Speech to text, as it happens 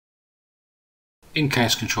In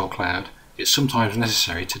Case Control Cloud, it's sometimes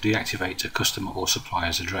necessary to deactivate a customer or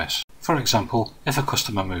supplier's address. For example, if a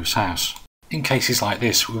customer moves house. In cases like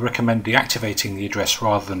this, we recommend deactivating the address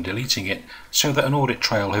rather than deleting it so that an audit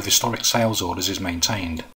trail of historic sales orders is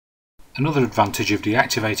maintained. Another advantage of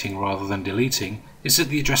deactivating rather than deleting is that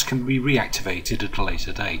the address can be reactivated at a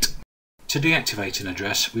later date. To deactivate an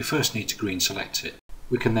address, we first need to green select it.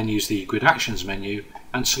 We can then use the Grid Actions menu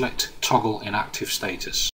and select Toggle Inactive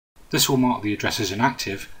Status. This will mark the address as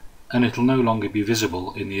inactive and it will no longer be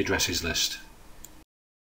visible in the addresses list.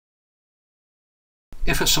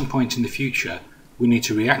 If at some point in the future we need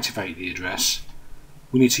to reactivate the address,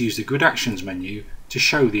 we need to use the Grid Actions menu to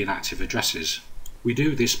show the inactive addresses. We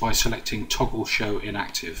do this by selecting Toggle Show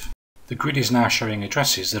Inactive. The grid is now showing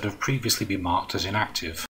addresses that have previously been marked as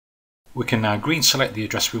inactive. We can now green select the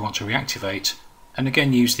address we want to reactivate and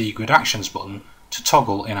again use the Grid Actions button to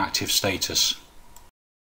toggle inactive status.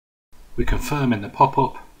 We confirm in the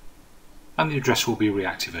pop-up and the address will be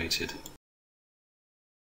reactivated.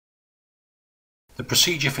 The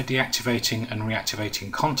procedure for deactivating and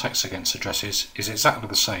reactivating contacts against addresses is exactly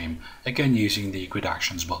the same, again using the Grid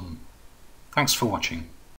Actions button. Thanks for watching.